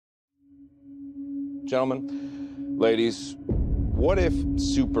Gentlemen, ladies, what if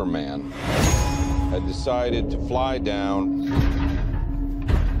Superman had decided to fly down,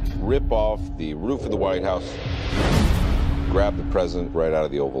 rip off the roof of the White House, grab the president right out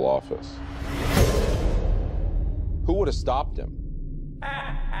of the Oval Office? Who would have stopped him?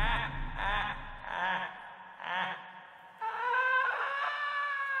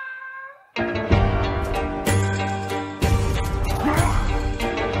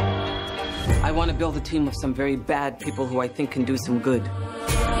 I want to build a team of some very bad people who I think can do some good.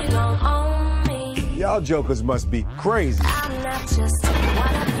 Y'all jokers must be crazy. I'm not just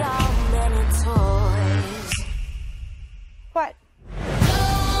one of your many toys. What?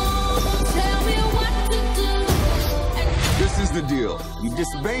 Tell me what to do. This is the deal. You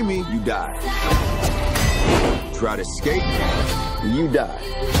disobey me, you die. Try to escape, you die.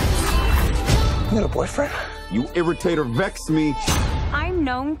 You got a boyfriend? You irritate or vex me, I'm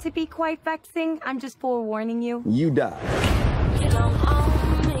known to be quite vexing. I'm just forewarning you. you die. You don't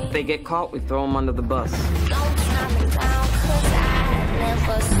own me. If they get caught, we throw them under the bus. Don't tie me down, 'cause I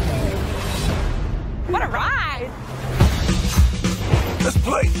never stay. What a ride! Let's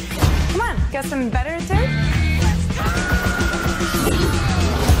play. Come on, got some better to do?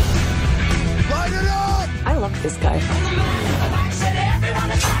 Light it up! I love this guy.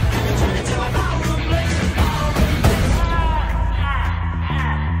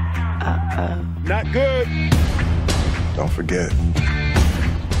 Not good. Don't forget,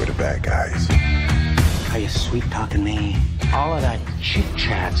 we're the bad guys. Are you sweet talking me? All of that chit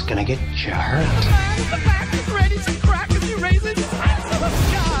chat's gonna get you hurt. The back is ready to crack as you raise it hands to the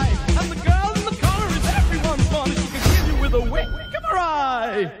sky. And the girl in the corner is everyone's fun. She can kill you with a wink of her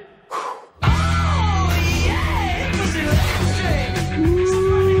eye. Oh, yeah! It was electric!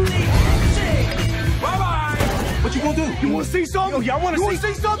 Bye-bye! What you gonna do? You wanna see something? Yo, y'all wanna see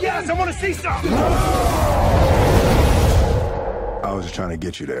something? Yes, I wanna see something! I was just trying to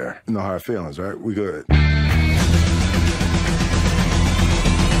get you there. You know how I feelings, right? We good.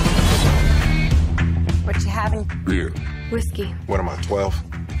 What you having? Beer. Whiskey. What am I, 12?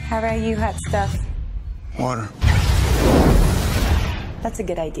 How about you, hot stuff? Water. That's a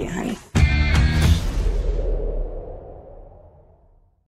good idea, honey.